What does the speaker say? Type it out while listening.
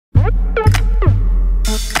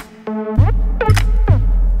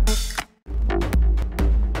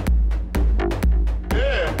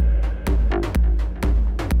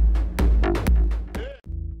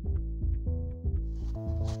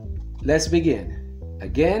Let's begin.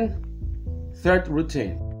 Again, third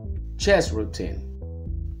routine, chest routine.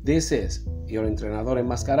 This is your entrenador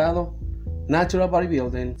enmascarado, natural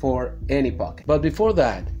bodybuilding for any pocket. But before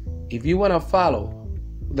that, if you want to follow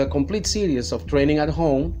the complete series of training at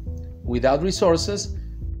home without resources,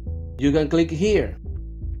 you can click here,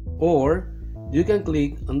 or you can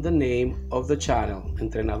click on the name of the channel,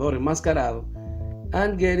 Entrenador Enmascarado,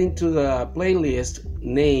 and get into the playlist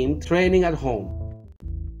named Training at Home.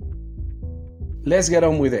 Let's get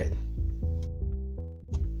on with it.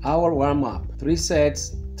 Our warm-up, 3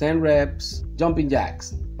 sets, 10 reps, jumping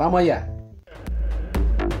jacks. Vamos allá.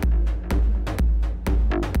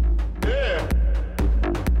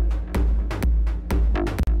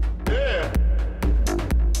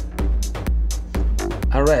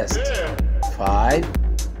 And rest. 5,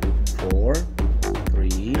 4,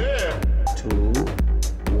 3, 2,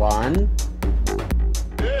 1.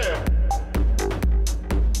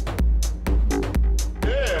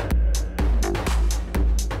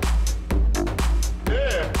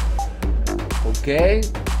 Okay,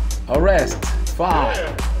 a rest.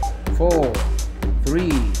 5, 4, 3,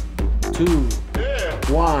 2,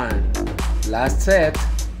 1. Last set.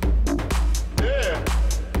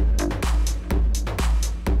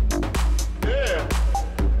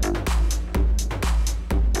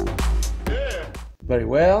 Very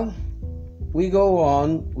well. We go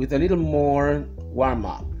on with a little more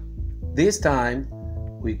warm-up. This time,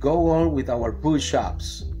 we go on with our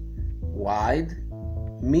push-ups. Wide,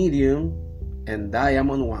 medium, and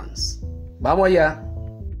diamond ones. Vamos allá.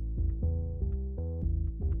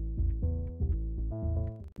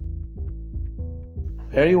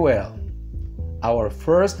 Very well. Our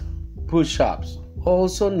first push-ups,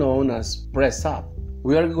 also known as press-up.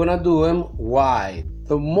 We are gonna do them wide.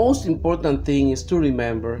 The most important thing is to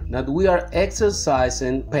remember that we are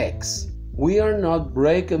exercising pecs. We are not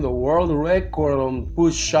breaking the world record on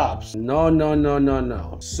push-ups. No, no, no, no,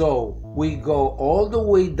 no. So we go all the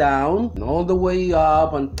way down and all the way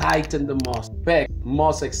up and tighten the muscle. Pec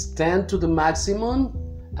must extend to the maximum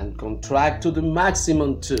and contract to the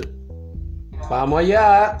maximum too. Vamos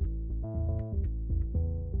allá.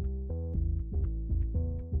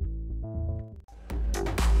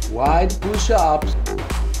 Wide push-ups.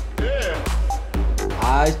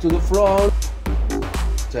 Eyes to the front.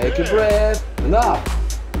 Take a breath and up.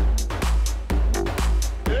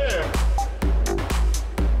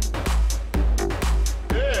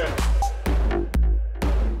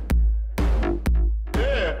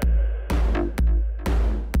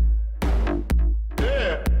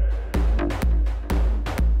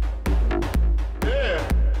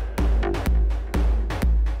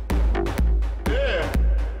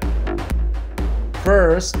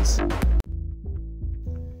 First,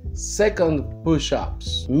 second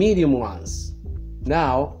push-ups, medium ones.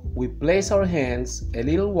 Now we place our hands a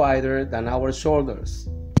little wider than our shoulders.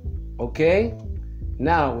 Okay?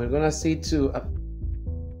 Now we're gonna see to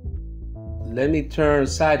let me turn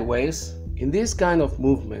sideways. In this kind of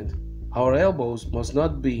movement, our elbows must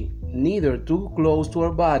not be neither too close to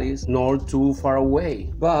our bodies nor too far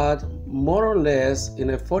away, but more or less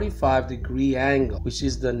in a 45-degree angle, which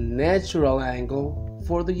is the natural angle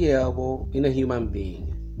for the elbow in a human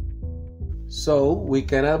being, so we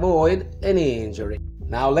can avoid any injury.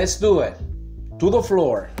 Now let's do it. To the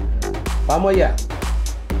floor. Vamos allá.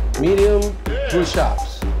 Medium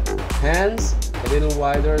push-ups. Hands a little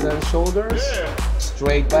wider than shoulders.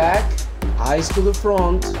 Straight back. Eyes to the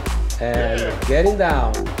front. And getting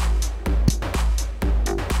down.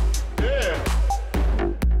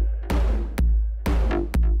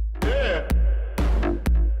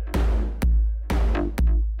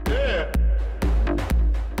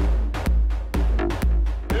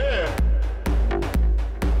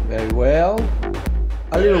 Very well.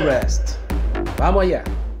 A little rest. Vamos allá.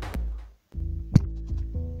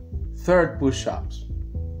 Third push-ups.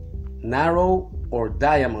 Narrow or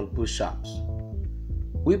diamond push-ups.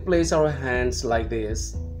 We place our hands like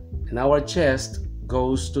this and our chest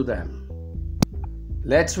goes to them.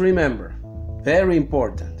 Let's remember, very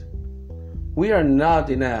important, we are not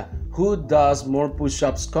in a who does more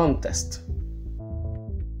push-ups contest.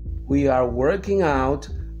 We are working out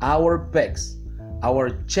our pecs,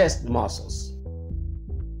 our chest muscles.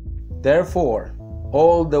 Therefore,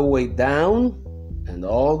 all the way down and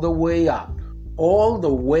all the way up. All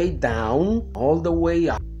the way down, all the way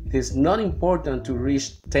up. It is not important to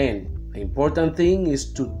reach 10. The important thing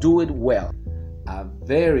is to do it well. A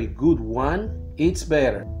very good one, it's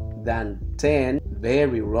better than 10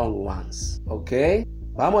 very wrong ones. Okay?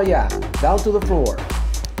 Vamos allá. Down to the floor.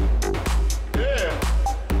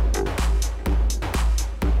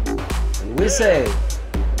 We say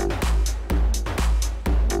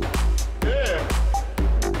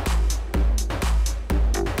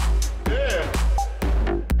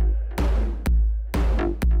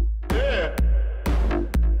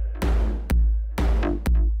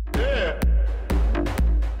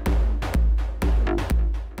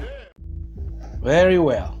Very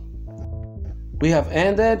well. We have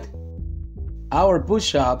ended our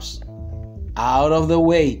push-ups out of the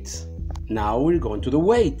weight. Now we're going to the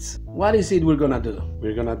weights. What is it we're gonna do?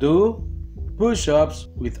 We're gonna do push-ups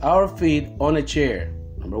with our feet on a chair.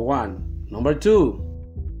 Number 1. Number 2,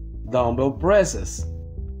 dumbbell presses.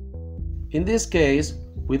 In this case,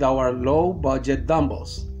 with our low budget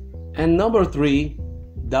dumbbells. And number 3,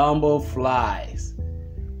 dumbbell flies.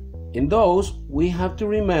 In those, we have to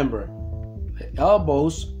remember the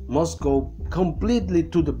elbows must go completely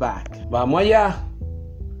to the back. Vamos allá!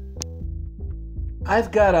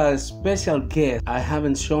 I've got a special guest I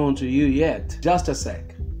haven't shown to you yet. Just a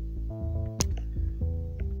sec.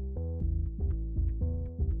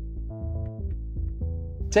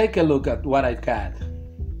 Take a look at what I've got.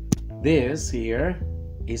 This here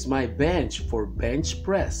is my bench for bench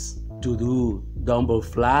press to do dumbbell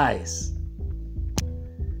flies.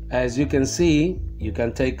 As you can see, you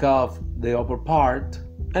can take off the upper part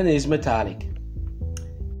and it's metallic.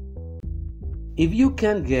 If you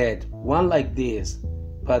can get one like this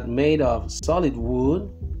but made of solid wood,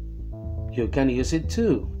 you can use it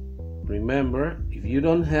too. Remember, if you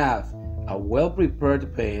don't have a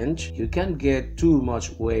well-prepared bench, you can't get too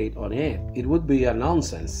much weight on it. It would be a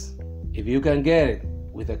nonsense. If you can get it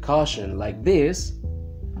with a cushion like this,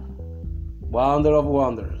 wonder of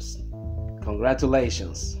wonders.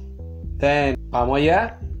 Congratulations. Then, vamos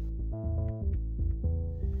allá?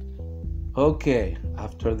 Okay,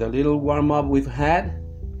 after the little warm-up we've had,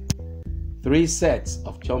 3 sets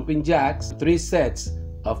of jumping jacks, 3 sets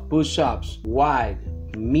of push-ups, wide,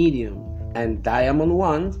 medium, and diamond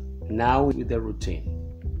ones. Now with the routine.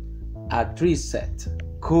 A triset,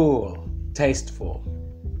 cool, tasteful.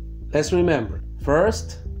 Let's remember,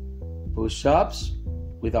 first, push-ups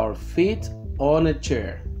with our feet on a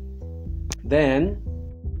chair. Then,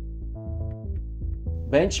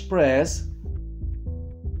 bench press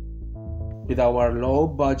with our low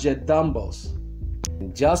budget dumbbells.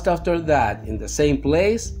 And just after that, in the same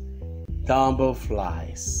place, dumbbell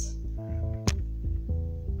flies.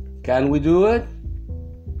 Can we do it?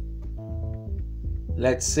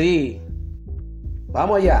 Let's see.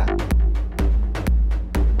 Vamos allá.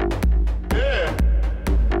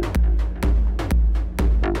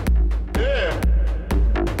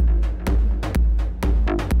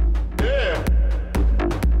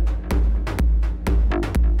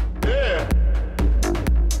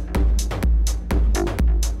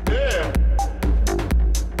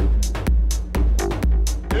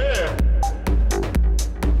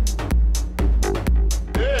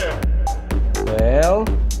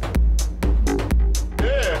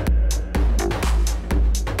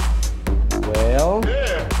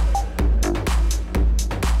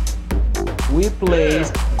 We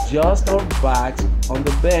place just our backs on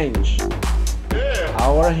the bench.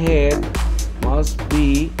 Our head must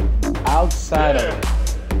be outside of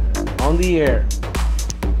it, on the air.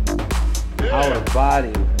 Our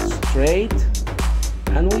body straight,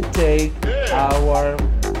 and we take our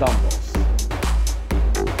dumbbells.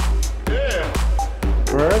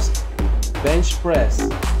 First, bench press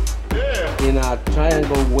in a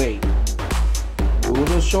triangle weight. Do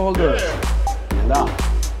the shoulders and up.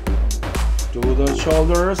 Do the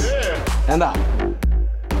shoulders and up.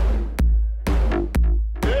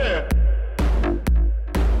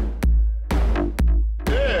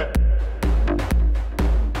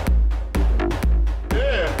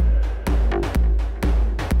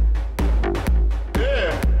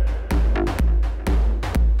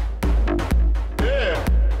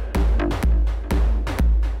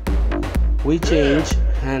 We change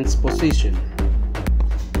hands position.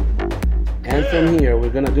 And from here we're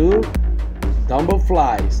gonna do dumbbell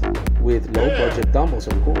flies with low budget dumbbells,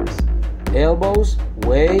 of course. Elbows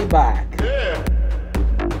way back.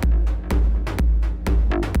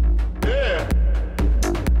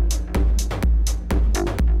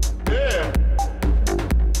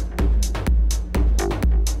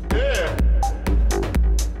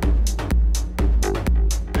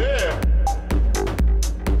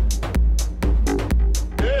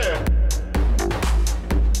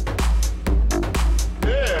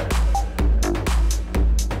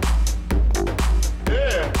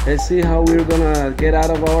 Let's see how we're gonna get out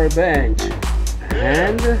of our bench.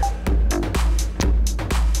 And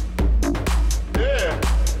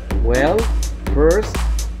well, first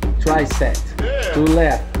triset to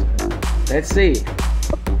left. Let's see.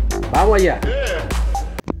 Vamos allá.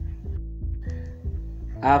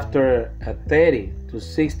 After a 30 to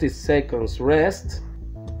 60 seconds rest,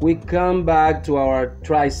 we come back to our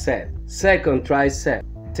triset. Second triset.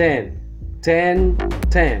 10, 10,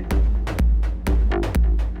 10.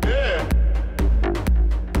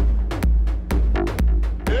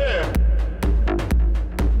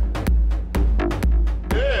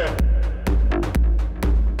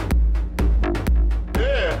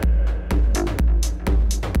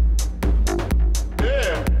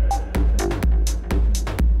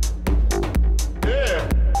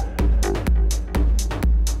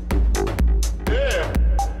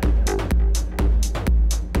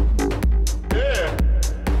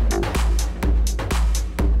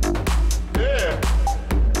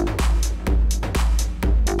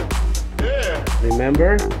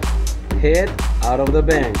 Remember, head out of the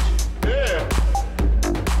bench.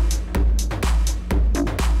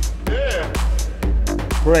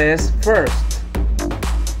 Press first.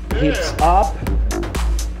 Hips up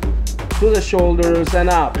to the shoulders and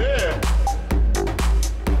up.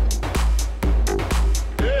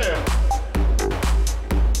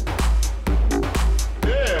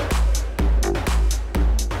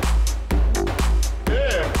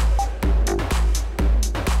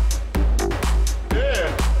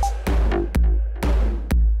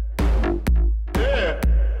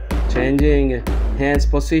 Changing hands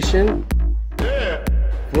position.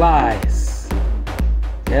 Flies.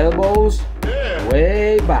 Elbows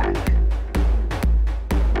way back.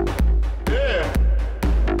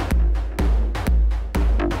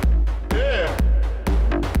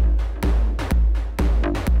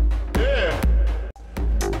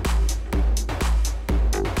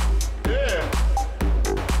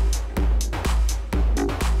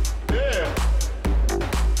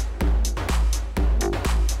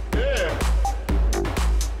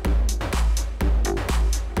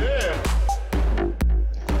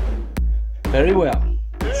 Very well.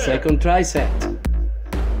 Second triset.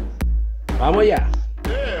 Vamos allá.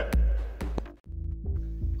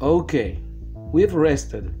 Okay, we've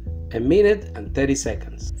rested 1 minute and 30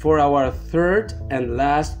 seconds for our third and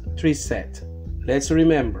last triset. Let's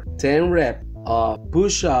remember 10 reps of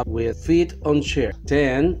push-up with feet on chair,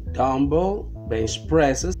 10 dumbbell bench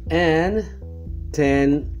presses, and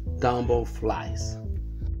 10 dumbbell flies.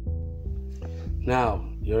 Now,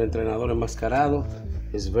 your entrenador enmascarado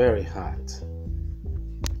is very hot,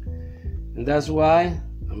 and that's why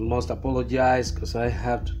I must apologize because I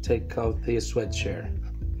have to take out this sweatshirt.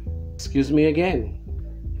 Excuse me again,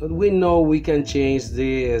 but we know we can change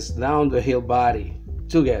this down the hill body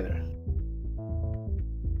together.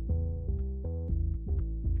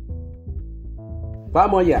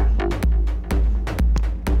 Vamos allá.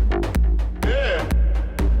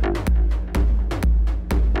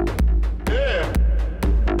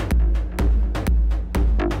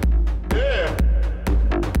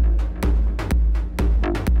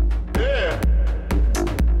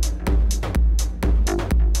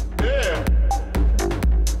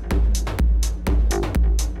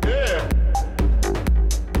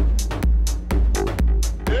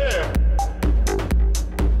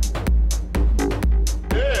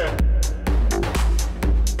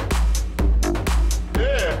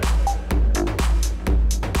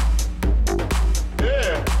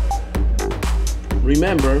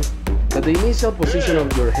 Remember that the initial position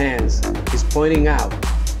of your hands is pointing out.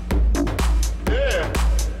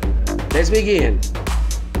 Let's begin.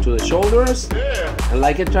 To the shoulders and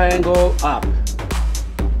like a triangle up.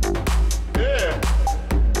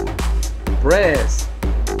 Press.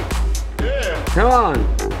 Come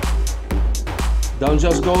on. Don't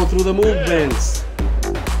just go through the movements.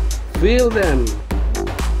 Feel them.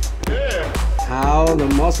 How the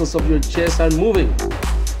muscles of your chest are moving.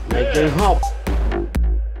 Make them hop.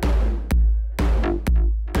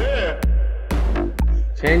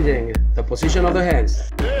 Changing the position of the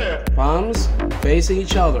hands. Palms facing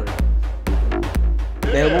each other.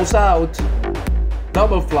 Elbows out.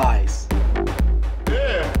 Double flies.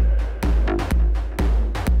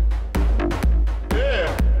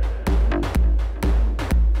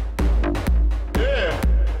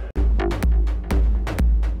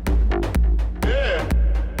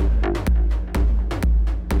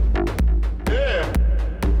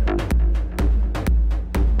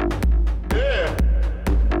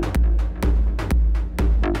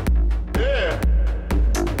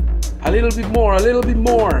 A little bit more, a little bit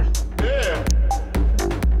more.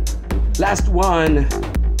 Last one.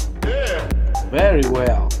 Very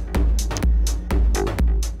well.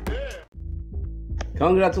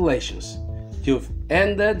 Congratulations. You've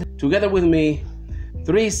ended together with me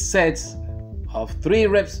 3 sets of 3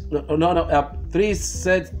 reps. No, 3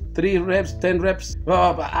 sets, 3 reps, 10 reps.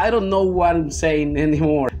 I don't know what I'm saying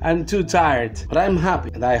anymore. I'm too tired, but I'm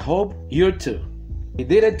happy and I hope you're too. We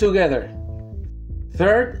did it together.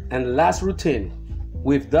 Third and last routine.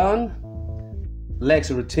 We've done legs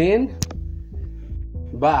routine,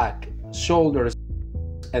 back, shoulders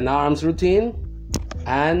and arms routine,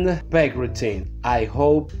 and pec routine. I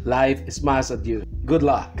hope life smiles at you. Good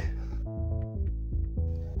luck.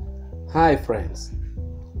 Hi friends.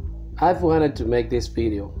 I've wanted to make this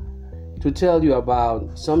video to tell you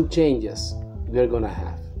about some changes we're gonna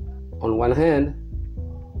have. On one hand,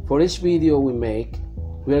 for each video we make,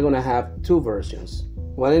 we are gonna have 2 versions.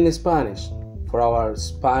 One in Spanish for our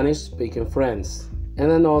Spanish-speaking friends,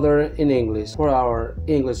 and another in English for our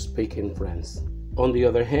English-speaking friends. On the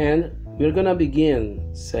other hand, we're gonna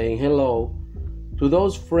begin saying hello to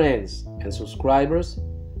those friends and subscribers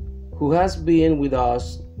who has been with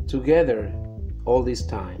us together all this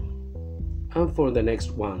time, and for the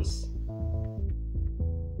next ones.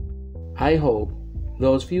 I hope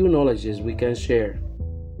those few knowledges we can share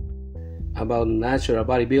about natural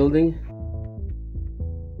bodybuilding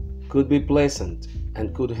could be pleasant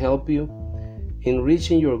and could help you in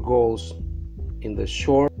reaching your goals in the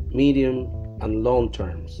short, medium, and long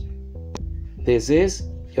terms. This is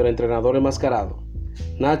your entrenador enmascarado,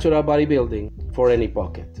 natural bodybuilding for any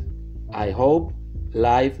pocket. I hope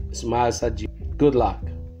life smiles at you. Good luck.